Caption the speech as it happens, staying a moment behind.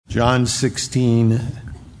John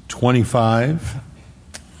 16:25.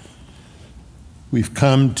 We've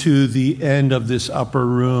come to the end of this upper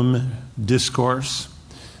room discourse.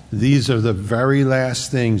 These are the very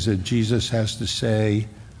last things that Jesus has to say,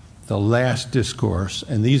 the last discourse,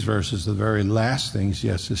 and these verses are the very last things he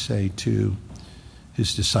has to say to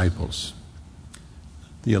his disciples,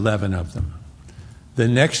 the 11 of them. The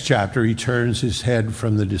next chapter, he turns his head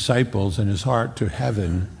from the disciples and his heart to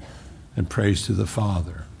heaven and prays to the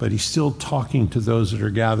Father. But he's still talking to those that are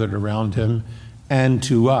gathered around him and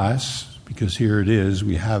to us, because here it is,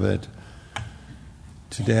 we have it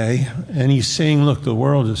today. And he's saying, look, the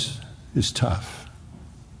world is tough.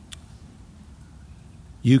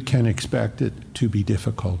 You can expect it to be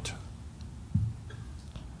difficult.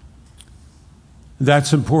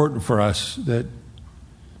 That's important for us, that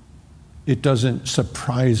it doesn't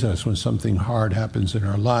surprise us when something hard happens in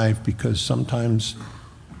our life, because sometimes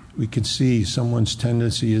we can see someone's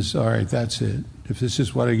tendency is, all right, that's it. If this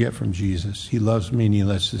is what I get from Jesus, he loves me and he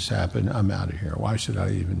lets this happen, I'm out of here. Why should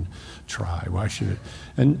I even try? Why should it?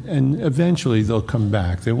 And eventually they'll come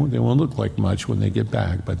back. They won't look like much when they get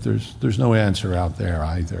back, but there's no answer out there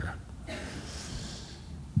either.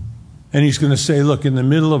 And he's going to say, look, in the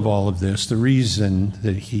middle of all of this, the reason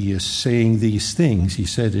that he is saying these things, he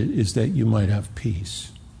said, it is that you might have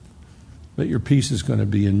peace. But your peace is going to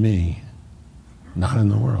be in me, not in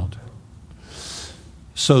the world.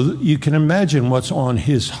 So you can imagine what's on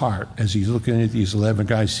his heart as he's looking at these 11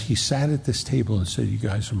 guys. He sat at this table and said, you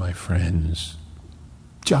guys are my friends.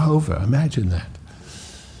 Jehovah, imagine that.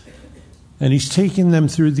 And he's taking them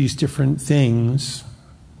through these different things.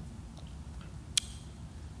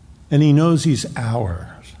 And he knows these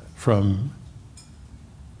hours from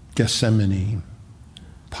Gethsemane,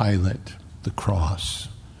 Pilate, the cross.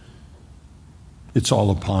 It's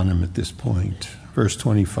all upon him at this point. Verse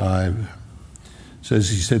 25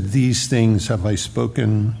 says, he said, these things have I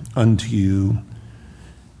spoken unto you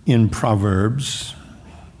in proverbs,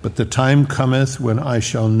 but the time cometh when I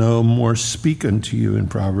shall no more speak unto you in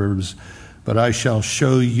proverbs, but I shall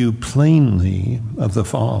show you plainly of the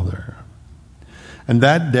Father. And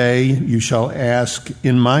that day you shall ask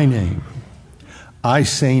in my name. I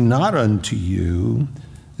say not unto you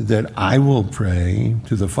that I will pray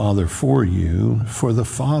to the Father for you, for the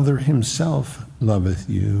Father himself loveth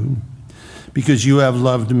you, because you have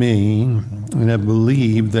loved me and have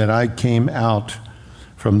believed that I came out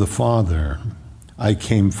from the Father. I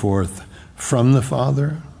came forth from the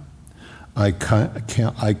Father. I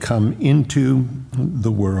come into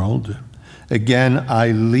the world. Again,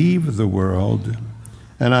 I leave the world,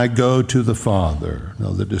 and I go to the Father.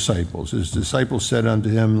 Now the disciples. His disciples said unto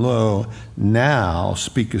him, lo, now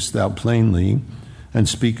speakest thou plainly, and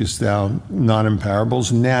speakest thou not in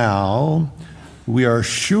parables. Now we are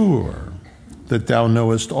sure that thou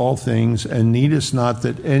knowest all things, and needest not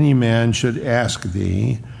that any man should ask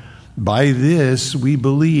thee. By this we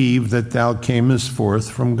believe that thou camest forth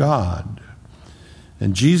from God.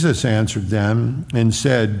 And Jesus answered them and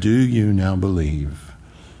said, do you now believe?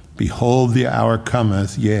 Behold, the hour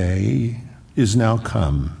cometh, yea, is now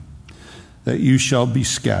come, that you shall be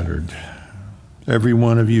scattered, every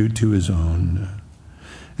one of you to his own,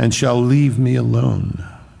 and shall leave me alone.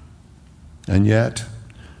 And yet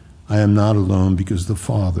I am not alone, because the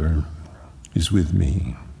Father is with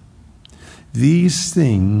me. These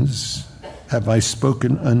things have I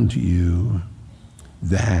spoken unto you,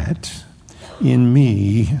 that in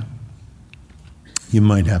me you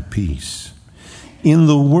might have peace. In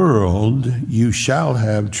the world you shall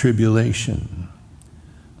have tribulation,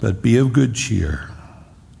 but be of good cheer.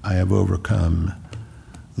 I have overcome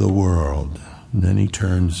the world. And then he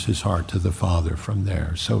turns his heart to the Father from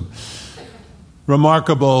there. So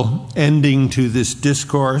remarkable ending to this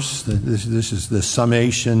discourse. This is the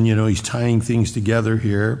summation. He's tying things together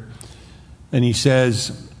here. And he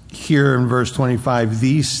says here in verse 25,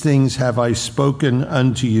 these things have I spoken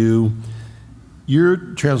unto you. Your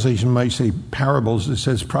translation might say parables. It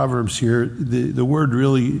says proverbs here. The word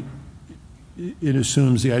really, it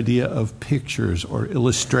assumes the idea of pictures or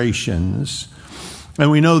illustrations.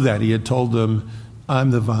 And we know that. He had told them,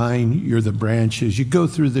 I'm the vine, you're the branches. You go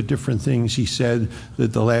through the different things. He said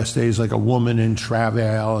that the last day is like a woman in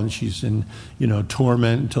travail, and she's in,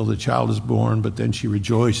 torment until the child is born, but then she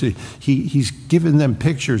rejoices. He's given them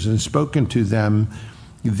pictures and spoken to them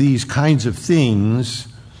these kinds of things.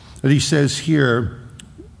 But he says here,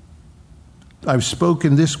 I've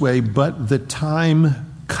spoken this way, but the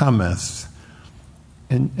time cometh.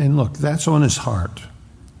 And look, that's on his heart.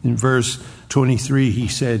 In verse 23, he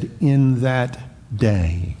said, in that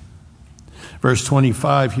day. Verse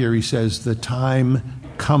 25 here, he says, the time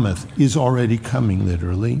cometh is already coming,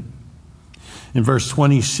 literally. In verse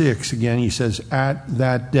 26, again, he says, at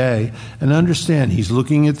that day. And understand, he's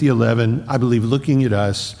looking at the 11, I believe looking at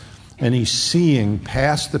us, and he's seeing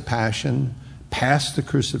past the passion, past the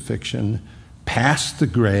crucifixion, past the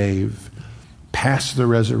grave, past the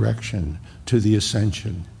resurrection, to the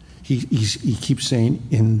ascension. He keeps saying,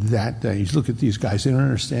 in that day. He's looking at these guys, they don't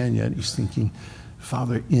understand yet. He's thinking,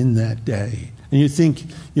 Father, in that day. And you think,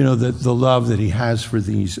 that the love that he has for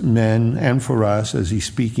these men and for us as he's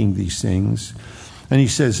speaking these things. And he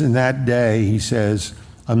says, in that day, he says,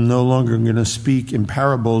 I'm no longer going to speak in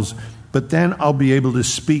parables, but then I'll be able to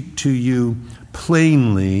speak to you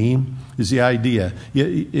plainly, is the idea.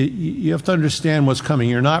 You have to understand what's coming.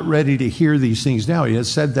 You're not ready to hear these things now. He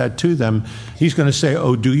has said that to them. He's going to say,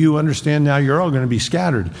 oh, do you understand now? You're all going to be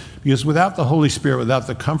scattered. Because without the Holy Spirit, without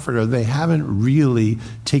the Comforter, they haven't really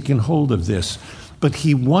taken hold of this. But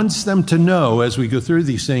he wants them to know, as we go through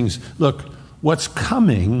these things, look, what's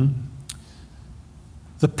coming,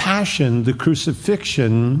 the passion, the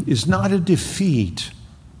crucifixion, is not a defeat.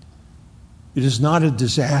 It is not a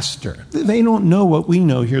disaster. They don't know what we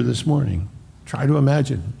know here this morning. Try to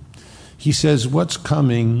imagine. He says what's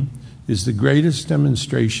coming is the greatest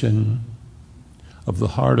demonstration of the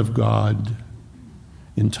heart of God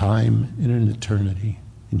in time and in eternity,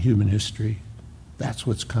 in human history. That's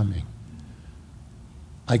what's coming.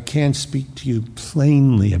 I can't speak to you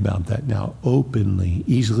plainly about that now, openly,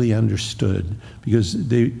 easily understood, because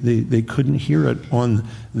they couldn't hear it on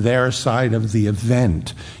their side of the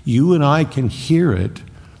event. You and I can hear it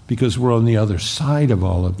because we're on the other side of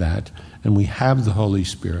all of that, and we have the Holy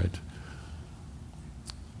Spirit.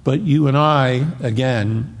 But you and I,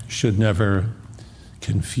 again, should never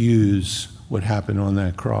confuse what happened on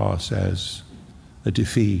that cross as a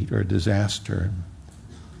defeat or a disaster.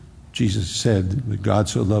 Jesus said that God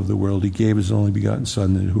so loved the world, he gave his only begotten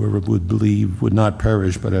Son, that whoever would believe would not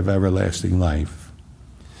perish but have everlasting life.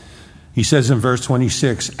 He says in verse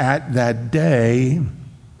 26, at that day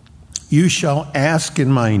you shall ask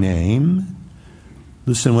in my name.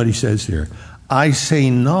 Listen what he says here. I say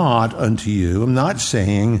not unto you, I'm not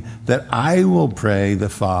saying that I will pray the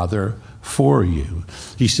Father for you.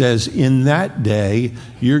 He says, in that day,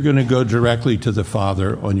 you're going to go directly to the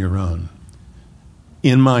Father on your own.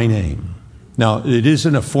 In my name. Now, it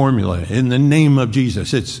isn't a formula. In the name of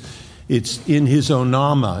Jesus. It's in his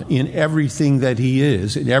onama, in everything that he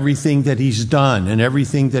is, in everything that he's done, and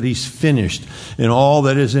everything that he's finished, and all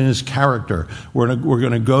that is in his character. We're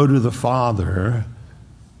going to go to the Father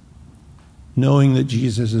knowing that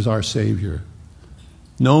Jesus is our Savior,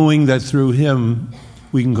 knowing that through him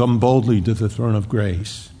we can come boldly to the throne of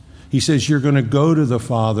grace. He says, you're going to go to the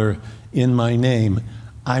Father in my name.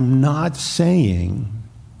 I'm not saying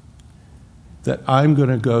that I'm going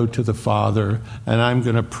to go to the Father and I'm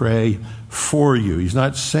going to pray for you. He's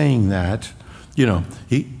not saying that.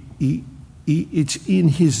 It's in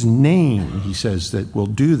his name, he says, that we'll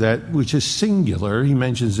do that, which is singular. He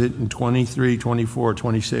mentions it in 23, 24,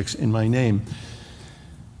 26, in my name.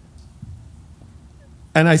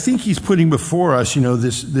 And I think he's putting before us,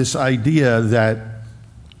 this idea that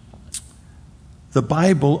the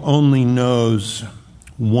Bible only knows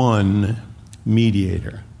one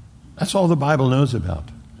mediator. That's all the Bible knows about.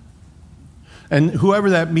 And whoever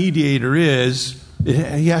that mediator is,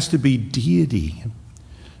 he has to be deity.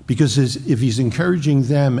 Because if he's encouraging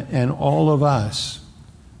them and all of us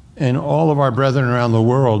and all of our brethren around the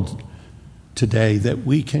world today that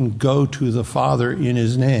we can go to the Father in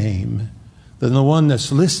his name, then the one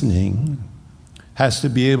that's listening has to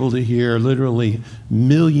be able to hear literally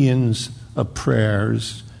millions of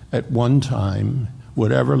prayers at one time,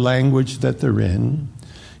 whatever language that they're in.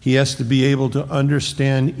 He has to be able to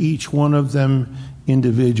understand each one of them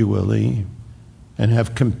individually and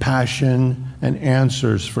have compassion and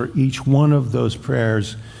answers for each one of those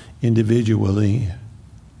prayers individually.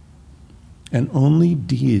 And only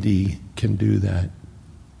deity can do that.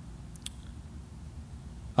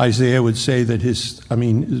 Isaiah would say that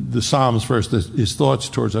the Psalms first, his thoughts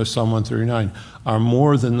towards us, Psalm 139, are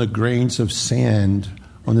more than the grains of sand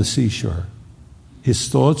on the seashore. His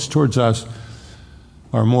thoughts towards us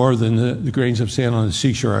are more than the grains of sand on the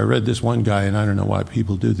seashore. I read this one guy, and I don't know why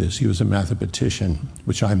people do this. He was a mathematician,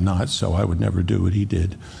 which I'm not, so I would never do what he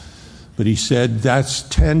did. But he said that's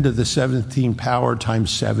 10 to the 17th power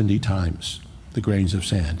times 70 times the grains of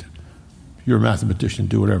sand. If you're a mathematician,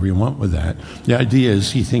 do whatever you want with that. The idea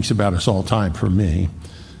is he thinks about us all the time, for me.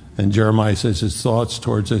 And Jeremiah says his thoughts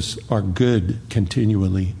towards us are good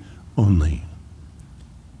continually only.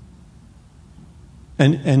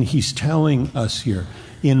 And he's telling us here,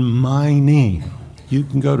 in my name, you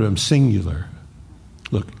can go to him singular.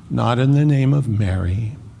 Look, not in the name of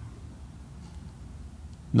Mary,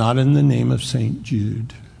 not in the name of St.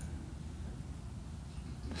 Jude.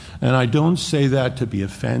 And I don't say that to be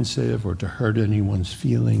offensive or to hurt anyone's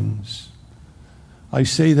feelings. I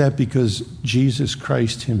say that because Jesus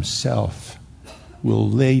Christ himself will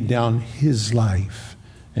lay down his life,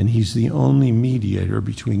 and he's the only mediator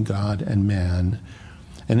between God and man.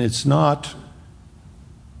 And it's not,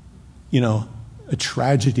 a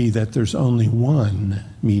tragedy that there's only one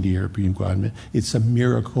mediator between God and man. It's a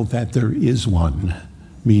miracle that there is one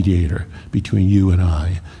mediator between you and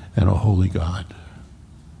I and a holy God.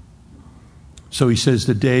 So he says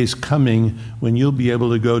the day is coming when you'll be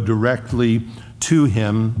able to go directly to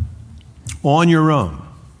him on your own.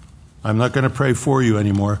 I'm not going to pray for you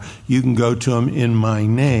anymore. You can go to him in my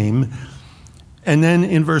name. And then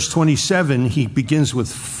in verse 27, he begins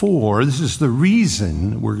with for. This is the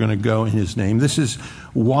reason we're going to go in his name. This is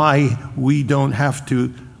why we don't have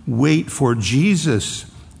to wait for Jesus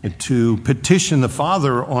to petition the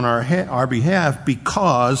Father on our behalf,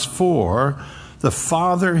 because for the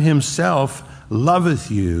Father himself loveth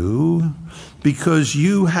you, because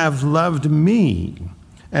you have loved me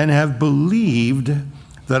and have believed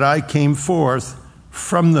that I came forth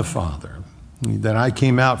from the Father, that I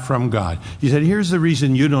came out from God. He said, here's the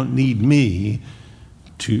reason you don't need me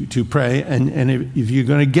to pray. And if you're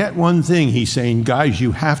going to get one thing, he's saying, guys,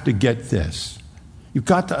 you have to get this. You've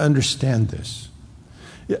got to understand this.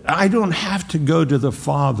 I don't have to go to the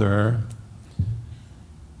Father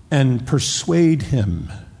and persuade him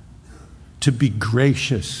to be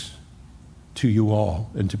gracious to you all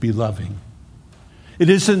and to be loving. It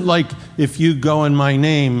isn't like if you go in my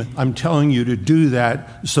name, I'm telling you to do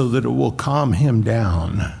that so that it will calm him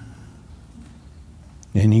down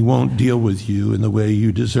and he won't deal with you in the way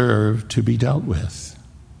you deserve to be dealt with.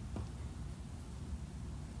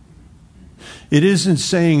 It isn't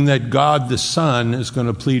saying that God the Son is going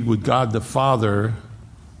to plead with God the Father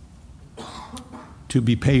to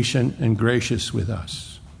be patient and gracious with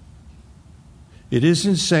us. It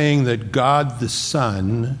isn't saying that God the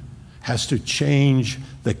Son has to change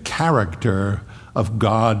the character of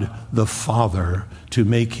God the Father to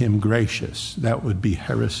make him gracious. That would be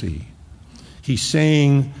heresy. He's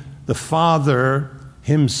saying the Father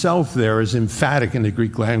himself there is emphatic in the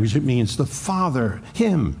Greek language. It means the Father,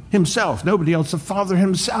 himself, nobody else, the Father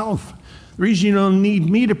himself. The reason you don't need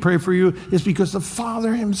me to pray for you is because the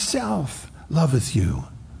Father himself loveth you.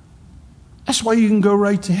 That's why you can go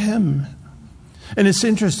right to him. And it's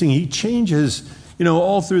interesting, he changes,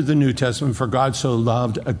 all through the New Testament, for God so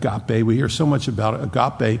loved, agape. We hear so much about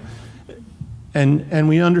agape. And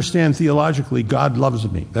we understand theologically, God loves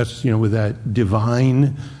me. That's, with that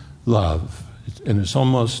divine love. And it's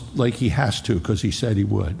almost like he has to, because he said he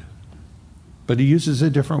would. But he uses a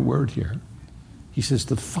different word here. He says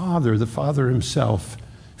the Father himself,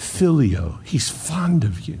 filio, he's fond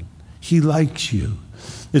of you. He likes you.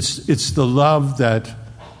 It's the love that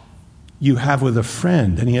you have with a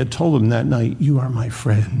friend. And he had told him that night, you are my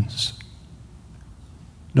friends.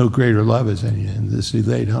 No greater love is any than this. He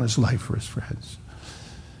laid down his life for his friends.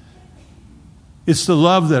 It's the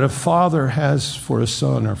love that a father has for a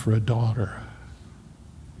son or for a daughter.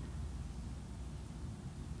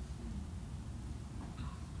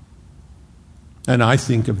 And I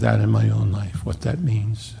think of that in my own life, what that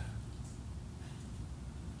means.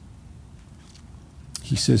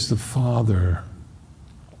 He says the Father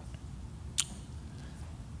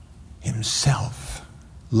himself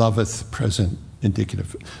loveth, present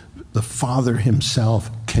indicative. The Father himself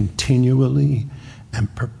continually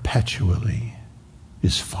and perpetually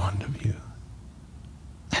is fond of you.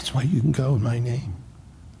 That's why you can go in my name.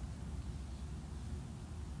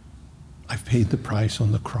 I've paid the price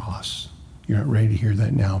on the cross. You're not ready to hear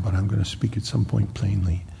that now, but I'm going to speak at some point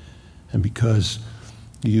plainly. And because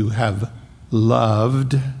you have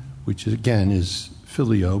loved, which again is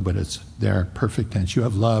filio, but it's there, perfect tense. You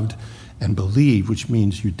have loved and believed, which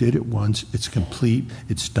means you did it once, it's complete,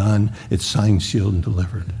 it's done, it's signed, sealed, and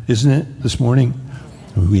delivered. Isn't it this morning?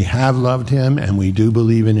 We have loved him and we do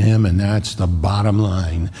believe in him, and that's the bottom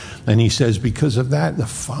line. And he says, because of that, the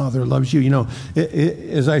Father loves you.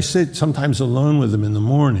 As I sit sometimes alone with him in the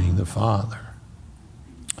morning, the Father,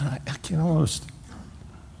 I can almost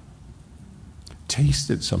taste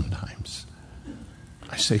it sometimes.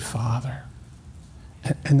 I say, Father.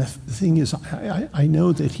 And the thing is, I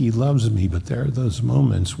know that he loves me, but there are those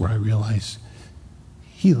moments where I realize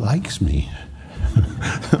he likes me.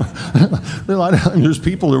 A lot of times there's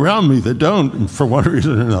people around me that don't, for one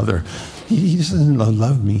reason or another. He doesn't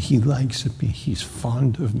love me. He likes me. He's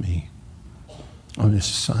fond of me. I'm his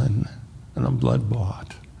son, and I'm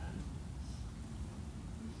blood-bought.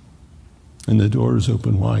 And the door is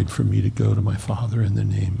open wide for me to go to my Father in the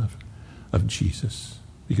name of Jesus.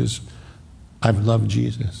 Because I've loved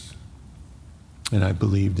Jesus. And I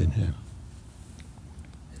believed in him.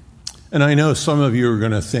 And I know some of you are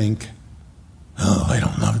going to think, oh, I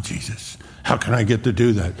don't love Jesus. How can I get to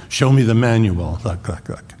do that? Show me the manual. Look.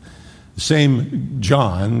 The same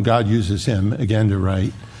John, God uses him again to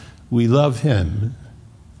write, we love him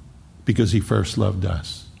because he first loved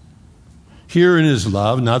us. Here in his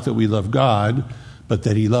love, not that we love God, but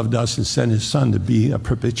that he loved us and sent his son to be a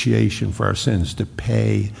propitiation for our sins, to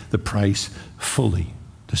pay the price fully,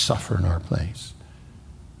 to suffer in our place.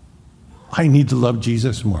 I need to love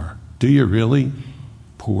Jesus more. Do you really?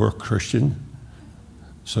 Poor Christian.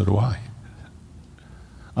 So do I.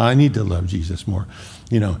 I need to love Jesus more.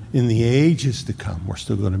 You know, in the ages to come, we're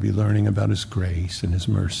still going to be learning about his grace and his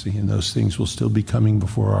mercy, and those things will still be coming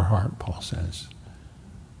before our heart, Paul says.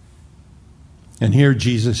 And here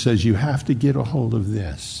Jesus says, you have to get a hold of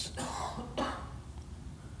this.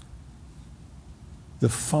 The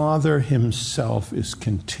Father himself is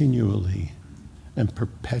continually and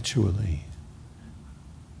perpetually,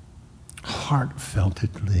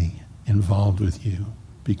 heartfeltedly involved with you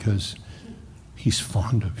because he's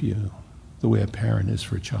fond of you the way a parent is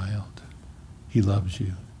for a child. He loves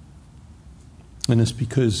you. And it's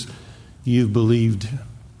because you've believed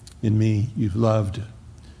in me, you've loved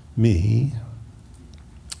me.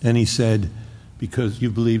 And he said, because you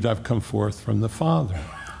believed I've come forth from the Father.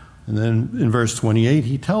 And then in verse 28,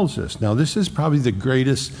 he tells us. Now, this is probably the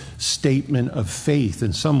greatest statement of faith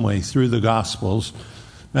in some way through the Gospels.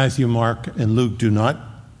 Matthew, Mark, and Luke do not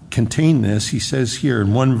contain this. He says here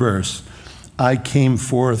in one verse, I came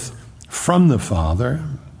forth from the Father,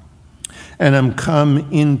 and am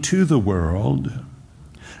come into the world.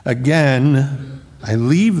 Again, I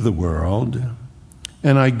leave the world,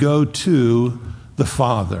 and I go to the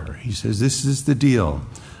Father. He says, this is the deal.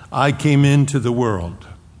 I came into the world.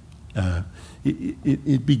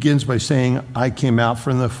 It begins by saying, I came out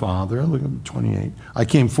from the Father. Look at 28. I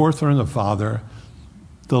came forth from the Father.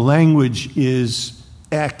 The language is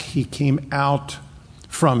ek, he came out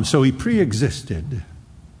from. So he pre-existed.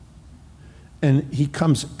 And he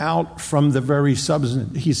comes out from the very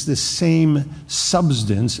substance. He's the same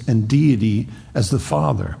substance and deity as the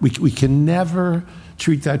Father. We can never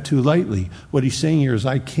treat that too lightly. What he's saying here is,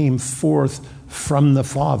 I came forth from the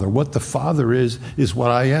Father. What the Father is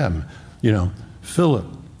what I am. You know, Philip,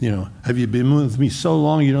 have you been with me so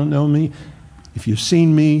long you don't know me? If you've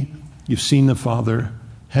seen me, you've seen the Father.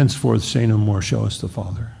 Henceforth, say no more, show us the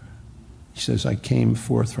Father. He says, I came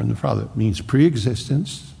forth from the Father. It means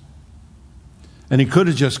pre-existence. And he could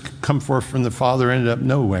have just come forth from the Father, ended up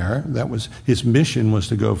nowhere. That was his mission, was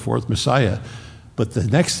to go forth, Messiah. But the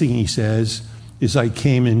next thing he says is, I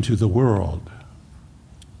came into the world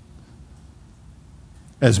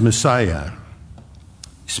as Messiah.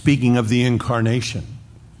 Speaking of the incarnation.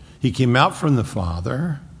 He came out from the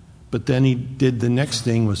Father, but then he did the next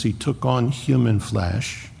thing was he took on human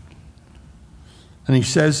flesh. And he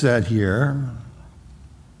says that here,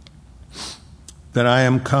 that I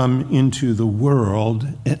am come into the world.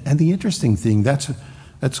 And the interesting thing, that's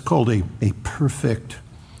called a perfect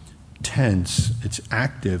tense. It's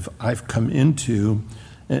active. I've come into,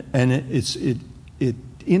 and it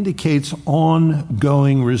indicates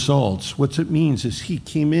ongoing results. What it means is he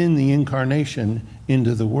came in the incarnation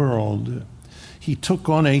into the world. He took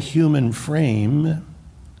on a human frame.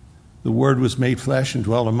 The Word was made flesh and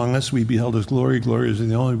dwelt among us. We beheld his glory. Glory is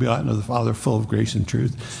the only begotten of the Father, full of grace and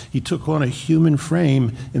truth. He took on a human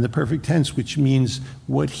frame in the perfect tense, which means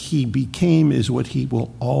what he became is what he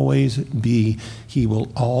will always be. He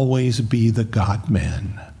will always be the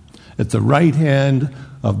God-man. At the right hand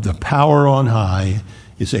of the power on high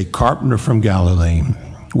is a carpenter from Galilee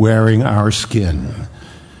wearing our skin.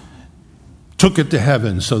 Took it to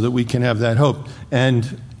heaven so that we can have that hope.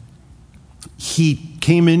 And he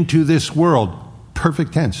came into this world,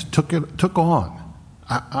 perfect tense, took on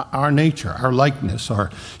our nature, our likeness,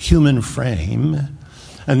 our human frame.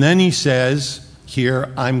 And then he says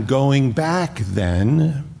here, I'm going back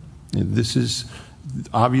then. This is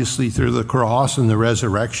obviously through the cross and the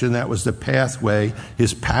resurrection. That was the pathway,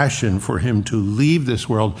 his passion for him to leave this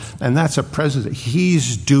world. And that's a present.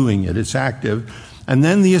 He's doing it. It's active. And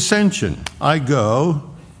then the ascension. I go.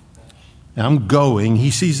 I'm going. He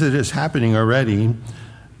sees it as happening already.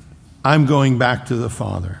 I'm going back to the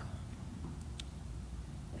Father.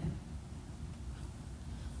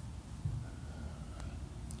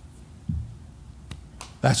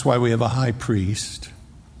 That's why we have a high priest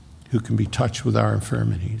who can be touched with our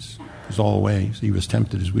infirmities. As always, he was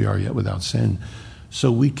tempted as we are, yet without sin. So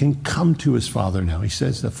we can come to his Father now. He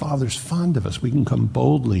says the Father's fond of us. We can come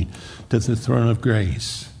boldly to the throne of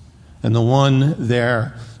grace. And the one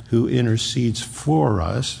there who intercedes for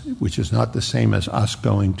us, which is not the same as us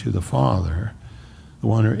going to the Father, the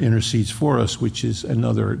one who intercedes for us, which is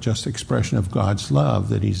another just expression of God's love,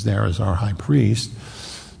 that he's there as our high priest.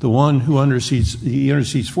 The one who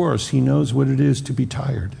intercedes for us, he knows what it is to be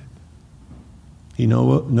tired. He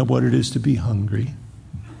knows what it is to be hungry.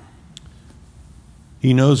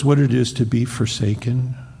 He knows what it is to be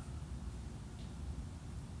forsaken.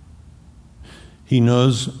 He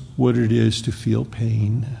knows what it is to feel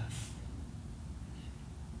pain.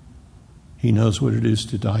 He knows what it is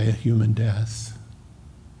to die a human death.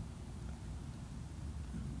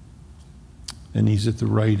 And he's at the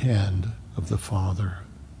right hand of the Father,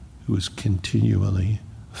 who is continually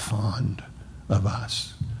fond of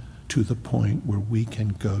us, to the point where we can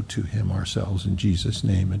go to him ourselves in Jesus'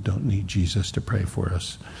 name and don't need Jesus to pray for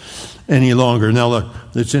us any longer. Now look,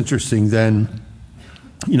 it's interesting then,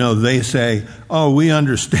 they say, oh, we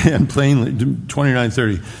understand plainly,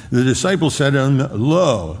 29:30. The disciples said to him,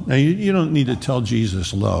 lo. Now you don't need to tell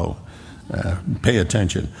Jesus, lo. Pay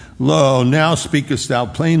attention. Lo, now speakest thou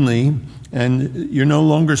plainly, and you're no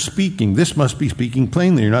longer speaking. This must be speaking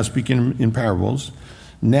plainly. You're not speaking in parables.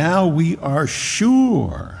 Now we are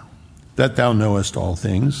sure that thou knowest all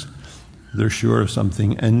things. They're sure of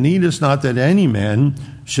something. And needest not that any man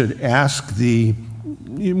should ask thee.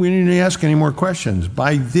 We need to ask any more questions.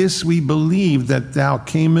 By this we believe that thou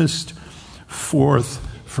camest forth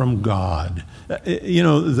from God.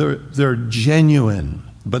 They're genuine,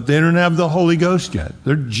 but they don't have the Holy Ghost yet.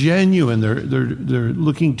 They're genuine. They're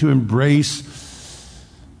looking to embrace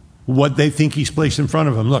what they think he's placed in front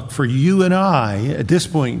of them. Look, for you and I, at this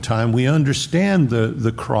point in time, we understand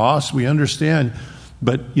the cross. We understand.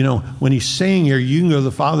 But, when he's saying here, you can go to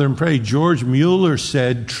the Father and pray. George Mueller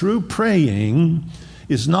said, true praying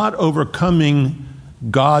is not overcoming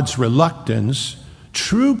God's reluctance.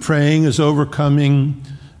 True praying is overcoming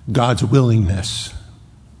God's willingness.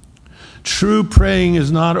 True praying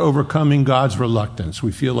is not overcoming God's reluctance.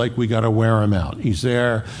 We feel like we got to wear him out. He's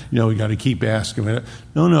there, we got to keep asking him.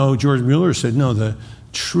 No, George Mueller said, no, the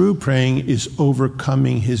true praying is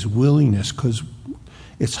overcoming his willingness, because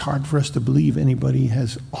it's hard for us to believe anybody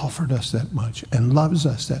has offered us that much and loves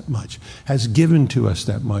us that much, has given to us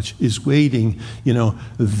that much, is waiting,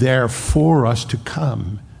 there for us to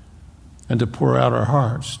come and to pour out our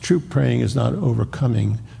hearts. True praying is not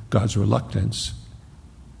overcoming God's reluctance.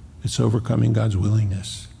 It's overcoming God's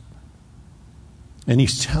willingness. And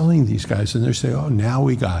he's telling these guys, and they're saying, oh, now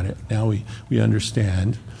we got it. Now we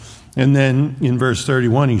understand. And then in verse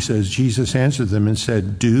 31, he says, Jesus answered them and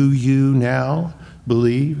said, do you now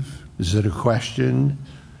believe? Is it a question?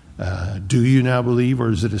 Do you now believe,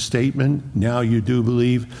 or is it a statement? Now you do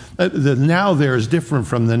believe. The now there is different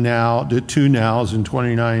from the two nows in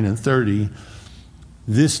 29 and 30.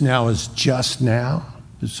 This now is just now.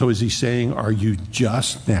 So is he saying, are you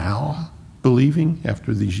just now believing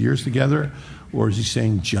after these years together? Or is he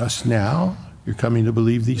saying, just now you're coming to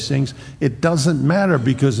believe these things? It doesn't matter,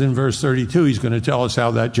 because in verse 32, he's going to tell us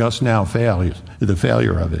how that just now fails, the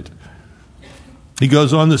failure of it. He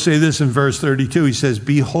goes on to say this in verse 32. He says,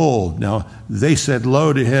 behold. Now, they said,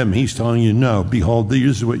 lo to him. He's telling you, no. Behold, this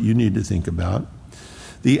is what you need to think about.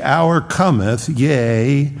 The hour cometh,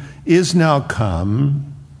 yea, is now come,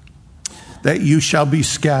 that you shall be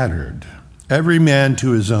scattered, every man to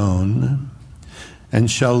his own, and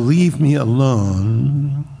shall leave me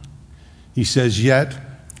alone. He says, yet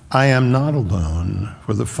I am not alone,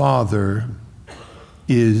 for the Father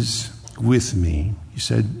is with me. He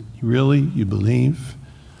said, really, you believe?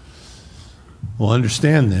 Well,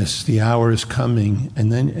 understand this. The hour is coming,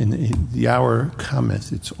 and the hour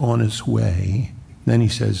cometh. It's on its way. Then he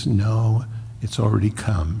says, no, it's already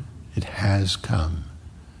come. It has come.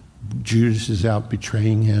 Judas is out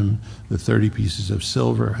betraying him. The 30 pieces of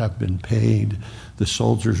silver have been paid. The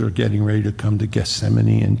soldiers are getting ready to come to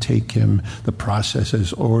Gethsemane and take him. The process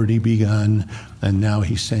has already begun. And now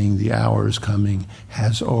he's saying the hour is coming,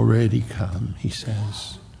 has already come, he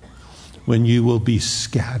says, when you will be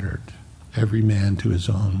scattered, every man to his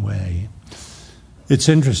own way. It's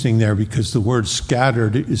interesting there, because the word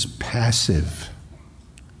scattered is passive,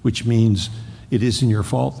 which means it isn't your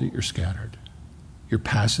fault that you're scattered. You're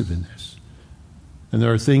passive in this. And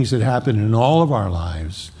there are things that happen in all of our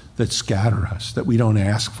lives that scatter us, that we don't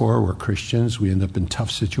ask for. We're Christians. We end up in tough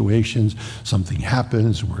situations. Something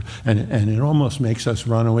happens, and it almost makes us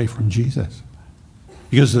run away from Jesus.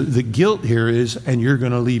 Because the guilt here is, and you're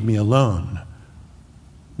going to leave me alone.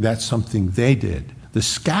 That's something they did. The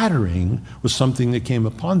scattering was something that came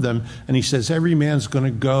upon them, and he says every man's going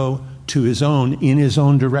to go to his own, in his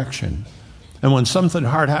own direction. And when something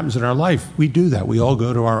hard happens in our life, we do that. We all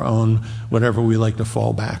go to our own, whatever we like to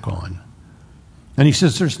fall back on. And he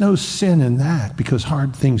says there's no sin in that because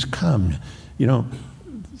hard things come. You know,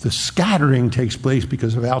 the scattering takes place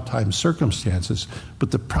because of outtime circumstances.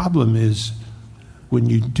 But the problem is when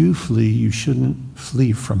you do flee, you shouldn't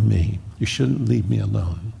flee from me. You shouldn't leave me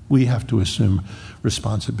alone. We have to assume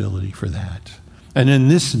responsibility for that. And in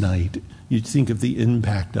this night, you'd think of the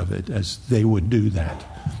impact of it as they would do that.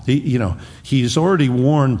 He's already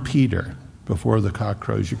warned Peter, before the cock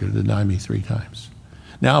crows, you're going to deny me 3 times.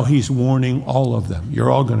 Now he's warning all of them.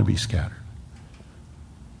 You're all going to be scattered.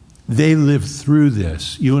 They lived through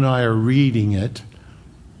this. You and I are reading it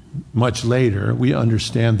much later. We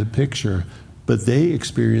understand the picture, but they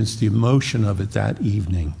experienced the emotion of it that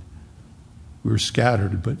evening. We were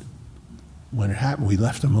scattered, but when it happened, we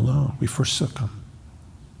left them alone. We forsook them.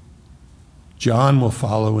 John will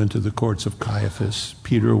follow into the courts of Caiaphas.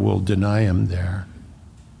 Peter will deny him there.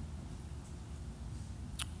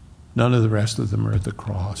 None of the rest of them are at the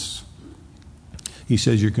cross. He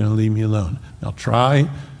says, you're going to leave me alone. Now try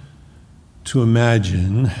to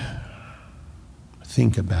imagine,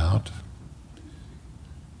 think about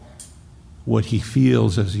what he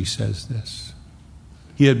feels as he says this.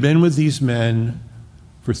 He had been with these men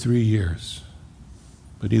for 3 years,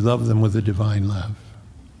 but he loved them with a divine love.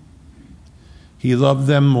 He loved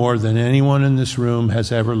them more than anyone in this room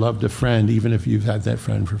has ever loved a friend, even if you've had that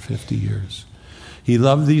friend for 50 years. He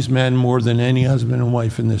loved these men more than any husband and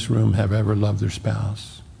wife in this room have ever loved their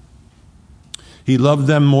spouse. He loved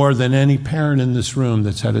them more than any parent in this room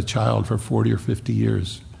that's had a child for 40 or 50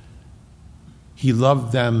 years. He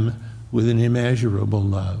loved them with an immeasurable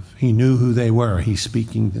love. He knew who they were. He's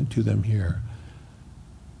speaking to them here.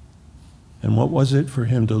 And what was it for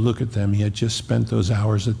him to look at them? He had just spent those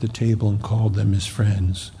hours at the table and called them his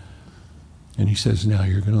friends. And he says, now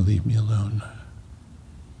you're going to leave me alone.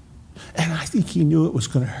 And I think he knew it was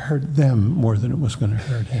going to hurt them more than it was going to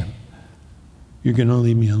hurt him. You're going to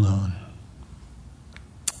leave me alone.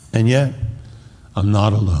 And yet, I'm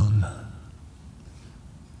not alone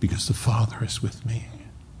because the Father is with me.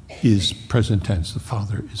 Is present tense. The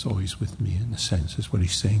Father is always with me, in a sense, is what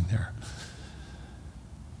he's saying there.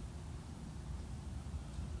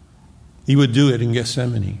 He would do it in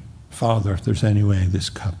Gethsemane. Father, if there's any way, this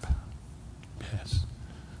cup. Yes.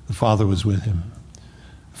 The Father was with him.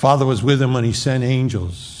 The Father was with him when he sent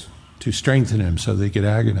angels to strengthen him so they could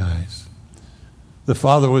agonize. The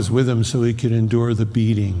Father was with him so he could endure the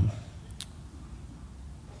beating,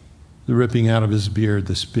 the ripping out of his beard,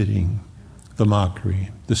 the spitting, the mockery,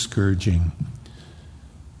 the scourging,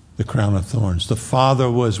 the crown of thorns. The Father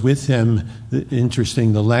was with him.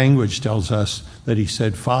 Interesting, the language tells us that he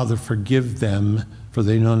said, Father, forgive them, for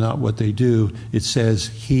they know not what they do. It says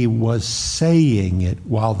he was saying it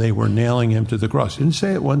while they were nailing him to the cross. He didn't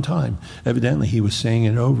say it one time. Evidently, he was saying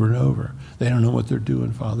it over and over. They don't know what they're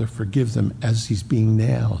doing, Father. Forgive them, as he's being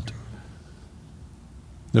nailed.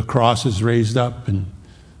 The cross is raised up, and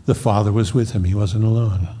the Father was with him. He wasn't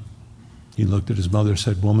alone. He looked at his mother and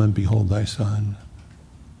said, Woman, behold thy son.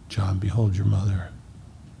 John, behold your mother.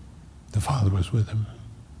 The Father was with him.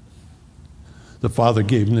 The Father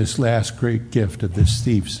gave him this last great gift of this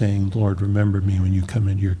thief, saying, Lord, remember me when you come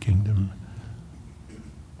into your kingdom.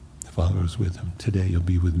 The Father was with him. Today you'll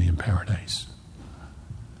be with me in paradise.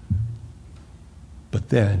 But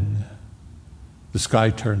then the sky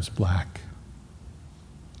turns black.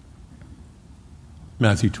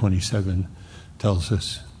 Matthew 27 tells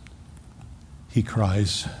us, he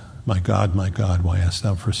cries, my God, why hast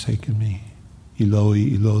thou forsaken me?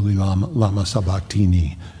 Eloi, Eloi, lama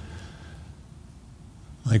sabachthani.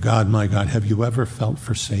 My God, have you ever felt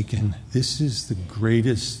forsaken? This is the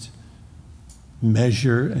greatest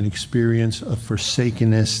measure and experience of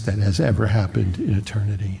forsakenness that has ever happened in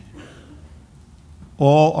eternity.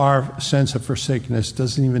 All our sense of forsakenness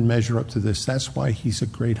doesn't even measure up to this. That's why he's a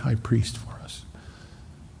great high priest for us.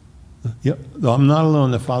 Though I'm not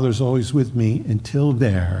alone, the Father's always with me until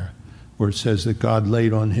there, where it says that God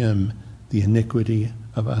laid on him the iniquity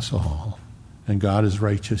of us all. And God is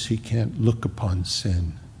righteous. He can't look upon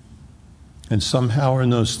sin. And somehow in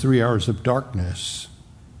those 3 hours of darkness,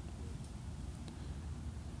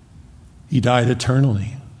 he died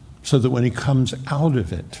eternally, so that when he comes out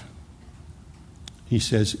of it, he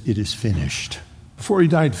says, it is finished. Before he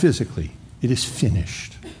died physically, it is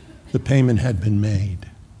finished. The payment had been made.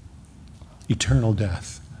 Eternal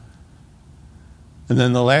death. And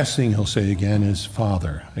then the last thing he'll say again is,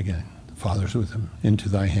 Father, again. The Father's with him. Into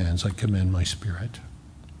thy hands I commend my spirit.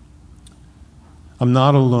 I'm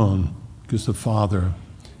not alone because the Father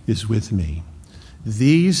is with me.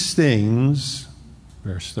 These things,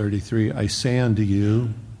 verse 33, I say unto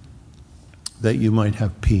you that you might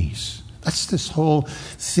have peace. That's this whole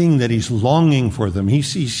thing that he's longing for them.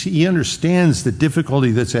 He understands the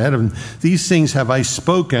difficulty that's ahead of him. These things have I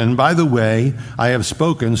spoken. By the way, I have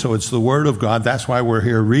spoken, so it's the word of God. That's why we're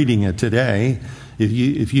here reading it today.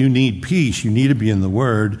 If you need peace, you need to be in the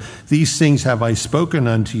word. These things have I spoken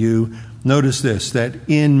unto you. Notice this, that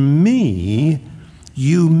in me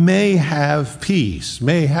you may have peace.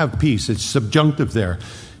 May have peace. It's subjunctive there.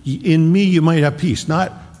 In me you might have peace.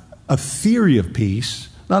 Not a theory of peace,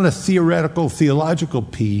 not a theoretical, theological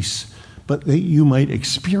peace, but that you might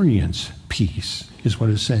experience peace, is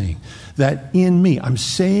what it's saying. That in me, I'm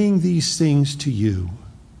saying these things to you.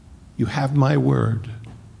 You have my word.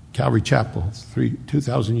 Calvary Chapel,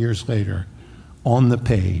 2,000 years later, on the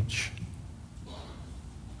page.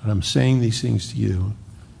 And I'm saying these things to you,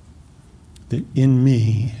 that in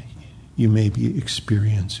me you may be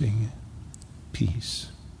experiencing peace.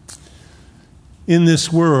 In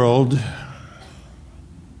this world,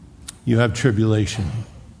 you have tribulation.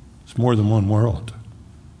 It's more than one world,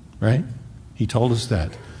 right? He told us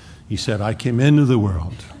that. He said, I came into the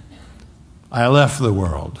world. I left the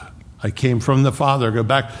world. I came from the Father, go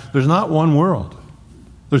back. There's not one world.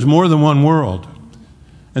 There's more than one world.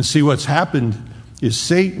 And see, what's happened is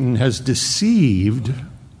Satan has deceived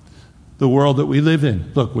the world that we live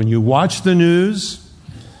in. Look, when you watch the news,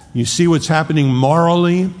 you see what's happening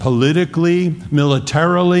morally, politically,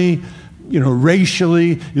 militarily,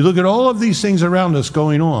 racially. You look at all of these things around us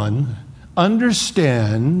going on.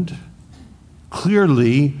 Understand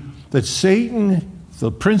clearly that Satan,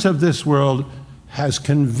 the prince of this world, has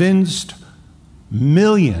convinced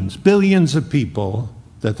millions, billions of people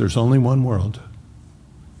that there's only one world.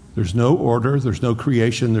 There's no order, there's no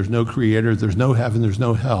creation, there's no creator, there's no heaven, there's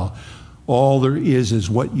no hell. All there is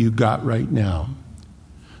what you got right now.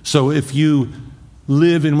 So if you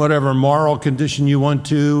live in whatever moral condition you want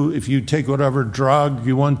to, if you take whatever drug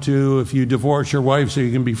you want to, if you divorce your wife so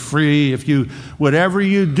you can be free, whatever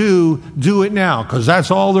you do it now, because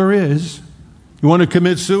that's all there is. You want to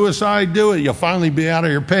commit suicide? Do it. You'll finally be out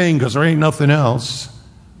of your pain because there ain't nothing else.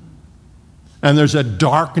 And there's a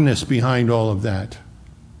darkness behind all of that.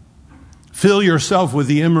 Fill yourself with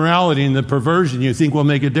the immorality and the perversion you think will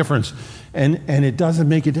make a difference. And it doesn't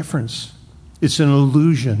make a difference. It's an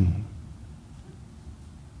illusion.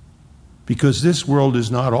 Because this world is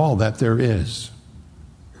not all that there is.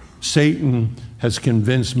 Satan has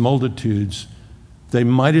convinced multitudes they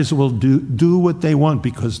might as well do what they want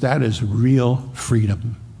because that is real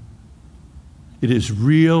freedom. It is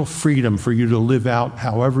real freedom for you to live out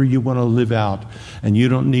however you want to live out. And you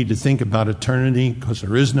don't need to think about eternity because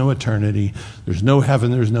there is no eternity. There's no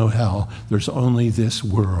heaven, there's no hell. There's only this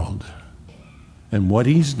world. And what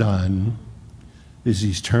he's done is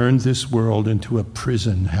he's turned this world into a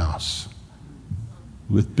prison house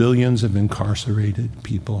with billions of incarcerated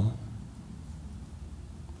people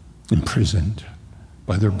imprisoned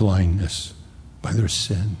by their blindness, by their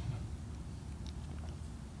sin.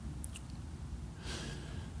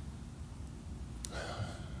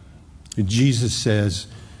 Jesus says,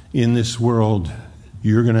 in this world,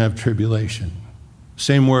 you're going to have tribulation.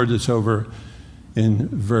 Same word that's over in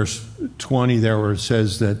verse 20 there where it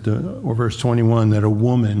says that, or verse 21, that a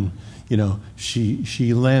woman,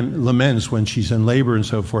 she laments when she's in labor and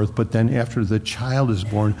so forth, but then after the child is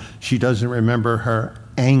born, she doesn't remember her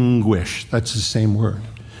anguish. That's the same word.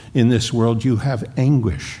 In this world, you have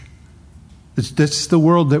anguish. That's the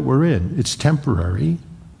world that we're in. It's temporary.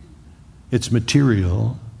 It's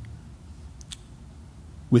material.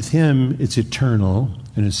 With him, it's eternal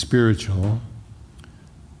and it's spiritual.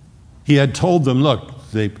 He had told them,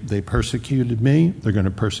 look, they persecuted me, they're going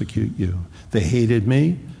to persecute you. They hated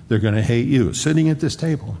me, they're going to hate you. Sitting at this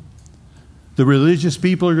table. The religious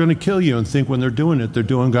people are going to kill you and think when they're doing it, they're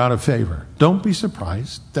doing God a favor. Don't be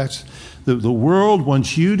surprised. That's the world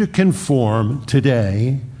wants you to conform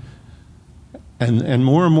today, and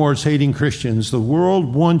more is hating Christians. The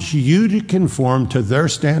world wants you to conform to their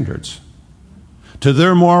standards, to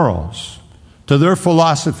their morals, to their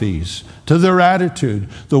philosophies, to their attitude.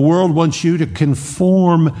 The world wants you to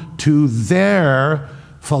conform to their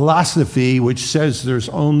philosophy, which says there's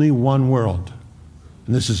only one world.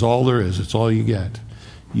 And this is all there is. It's all you get.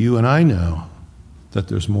 You and I know that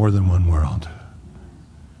there's more than one world.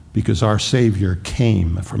 Because our Savior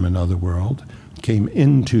came from another world, came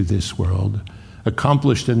into this world,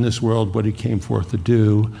 accomplished in this world what he came forth to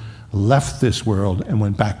do, left this world, and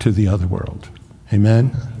went back to the other world.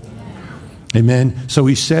 Amen? Amen. So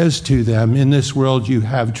he says to them, in this world you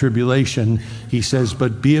have tribulation. He says,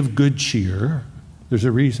 but be of good cheer. There's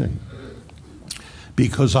a reason.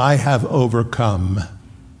 Because I have overcome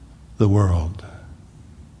the world.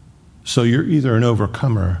 So you're either an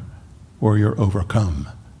overcomer or you're overcome.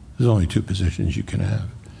 There's only two positions you can have.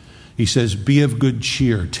 He says, be of good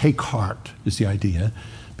cheer. Take heart is the idea.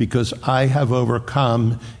 Because I have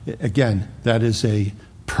overcome. Again, that is a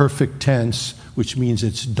perfect tense, which means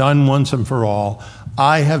it's done once and for all.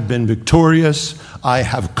 I have been victorious. I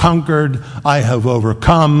have conquered. I have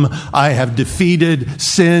overcome. I have defeated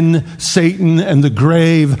sin, Satan, and the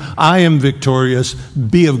grave. I am victorious.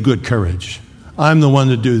 Be of good courage. I'm the one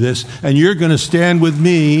to do this. And you're going to stand with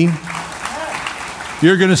me.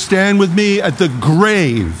 You're going to stand with me at the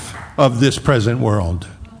grave of this present world.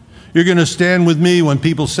 You're going to stand with me when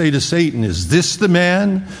people say to Satan, is this the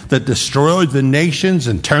man that destroyed the nations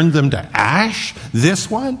and turned them to ash? This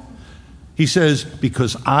one? He says,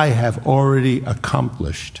 because I have already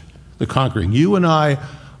accomplished the conquering. You and I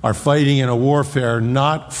are fighting in a warfare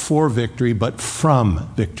not for victory, but from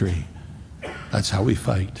victory. That's how we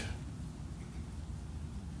fight.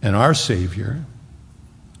 And our Savior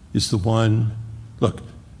is the one. Look,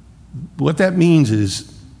 what that means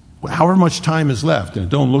is, however much time is left, and it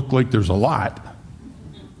don't look like there's a lot.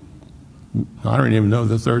 I don't even know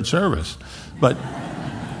the third service. But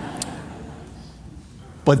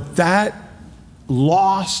that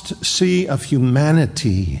lost sea of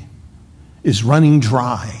humanity is running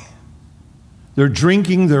dry. They're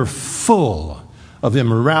drinking their full of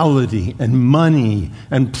immorality and money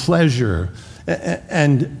and pleasure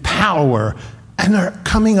and power, and they're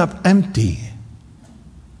coming up empty.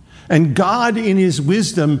 And God, in his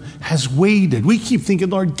wisdom, has waited. We keep thinking,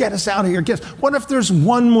 Lord, get us out of here. What if there's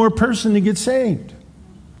one more person to get saved?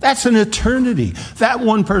 That's an eternity. That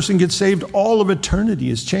one person gets saved, all of eternity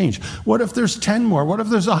is changed. What if there's 10 more? What if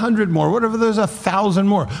there's 100 more? What if there's 1,000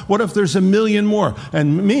 more? What if there's 1,000,000 more?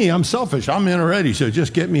 And me, I'm selfish. I'm in already, so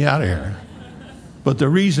just get me out of here. But the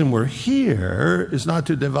reason we're here is not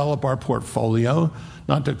to develop our portfolio,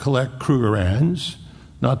 not to collect Krugerrands,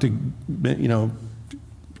 not to,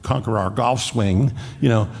 conquer our golf swing.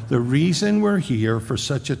 The reason we're here for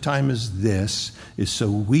such a time as this is so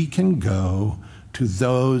we can go to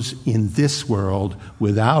those in this world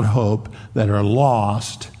without hope that are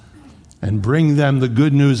lost and bring them the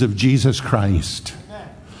good news of Jesus Christ.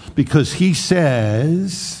 Because he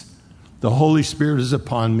says, the Holy Spirit is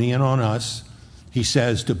upon me and on us. He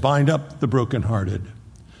says to bind up the brokenhearted,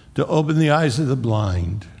 to open the eyes of the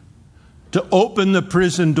blind, to open the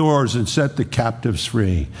prison doors and set the captives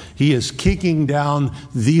free. He is kicking down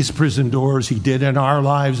these prison doors. He did in our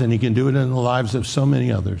lives, and he can do it in the lives of so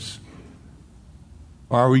many others.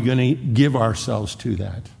 Are we going to give ourselves to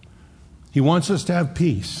that? He wants us to have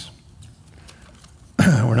peace.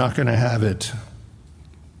 We're not going to have it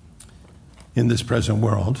in this present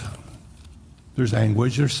world. There's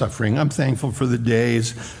anguish, there's suffering. I'm thankful for the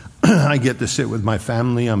days I get to sit with my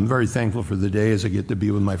family. I'm very thankful for the days I get to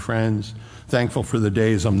be with my friends. Thankful for the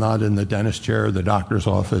days I'm not in the dentist chair or the doctor's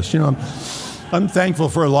office. I'm thankful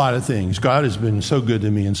for a lot of things. God has been so good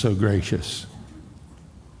to me and so gracious.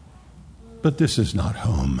 But this is not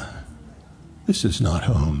home. This is not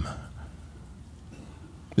home.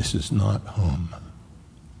 This is not home.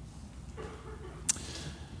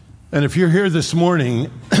 And if you're here this morning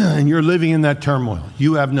and you're living in that turmoil,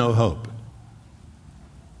 you have no hope.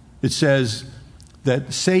 It says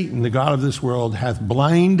that Satan, the god of this world, hath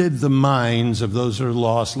blinded the minds of those who are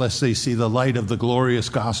lost, lest they see the light of the glorious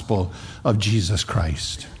gospel of Jesus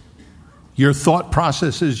Christ. Your thought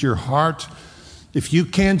processes, your heart, if you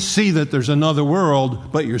can't see that there's another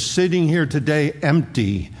world, but you're sitting here today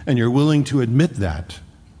empty, and you're willing to admit that,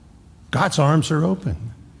 God's arms are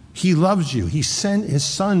open. He loves you. He sent his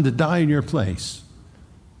son to die in your place.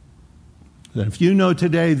 That if you know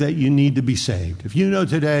today that you need to be saved, if you know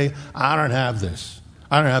today, I don't have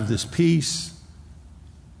this peace,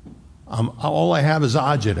 all I have is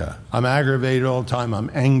agita. I'm aggravated all the time.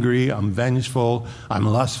 I'm angry. I'm vengeful. I'm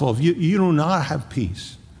lustful. If you do not have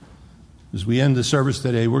peace, as we end the service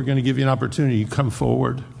today, we're going to give you an opportunity to come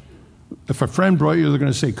forward. If a friend brought you, they're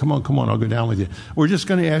going to say, come on, I'll go down with you. We're just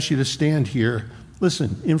going to ask you to stand here,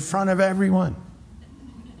 listen, in front of everyone.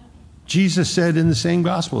 Jesus said in the same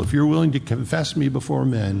gospel, if you're willing to confess me before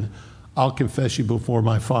men, I'll confess you before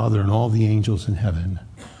my Father and all the angels in heaven.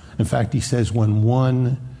 In fact, he says when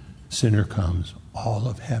one sinner comes, all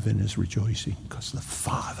of heaven is rejoicing because the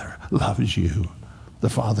Father loves you. The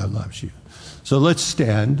Father loves you. So let's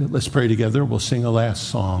stand. Let's pray together. We'll sing a last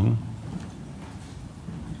song.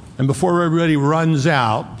 And before everybody runs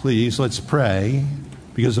out, please, let's pray.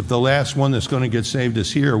 Because if the last one that's going to get saved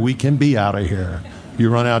is here, we can be out of here. You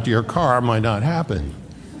run out to your car, it might not happen.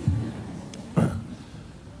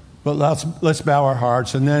 But let's bow our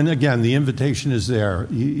hearts. And then again, the invitation is there.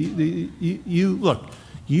 Look,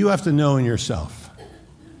 you have to know in yourself.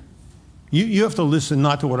 You have to listen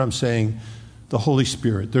not to what I'm saying, the Holy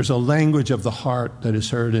Spirit. There's a language of the heart that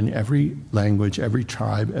is heard in every language, every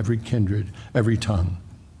tribe, every kindred, every tongue.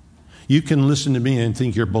 You can listen to me and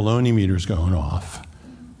think your baloney meter's going off.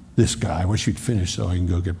 This guy, I wish you'd finish so I can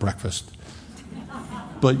go get breakfast.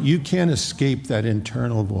 But you can't escape that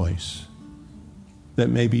internal voice that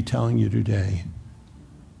may be telling you today,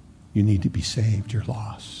 you need to be saved, you're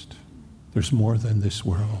lost. There's more than this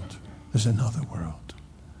world. There's another world.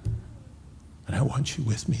 And I want you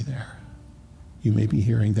with me there. You may be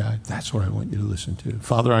hearing that. That's what I want you to listen to.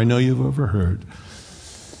 Father, I know you've overheard.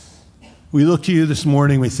 We look to you this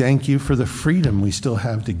morning. We thank you for the freedom we still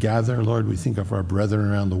have to gather. Lord, we think of our brethren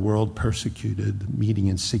around the world persecuted, meeting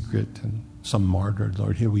in secret, and some martyred.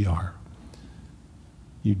 Lord, here we are.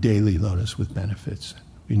 You daily load us with benefits.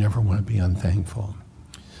 We never want to be unthankful.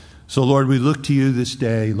 So, Lord, we look to you this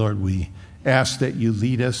day. Lord, we ask that you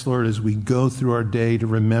lead us, Lord, as we go through our day to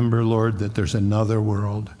remember, Lord, that there's another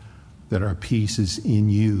world, that our peace is in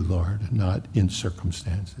you, Lord, not in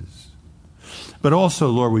circumstances. But also,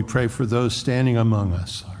 Lord, we pray for those standing among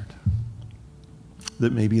us, Lord,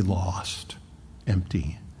 that may be lost,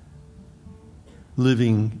 empty,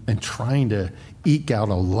 living and trying to eke out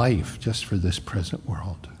a life just for this present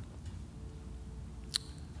world.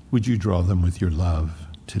 Would you draw them with your love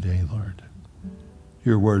today, Lord?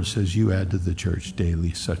 Your word says you add to the church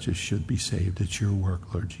daily such as should be saved. It's your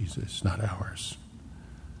work, Lord Jesus, not ours.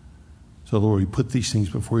 So, Lord, we put these things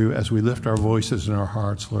before you as we lift our voices and our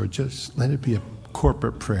hearts, Lord. Just let it be a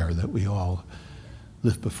corporate prayer that we all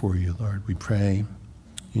lift before you, Lord. We pray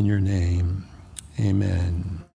in your name. Amen.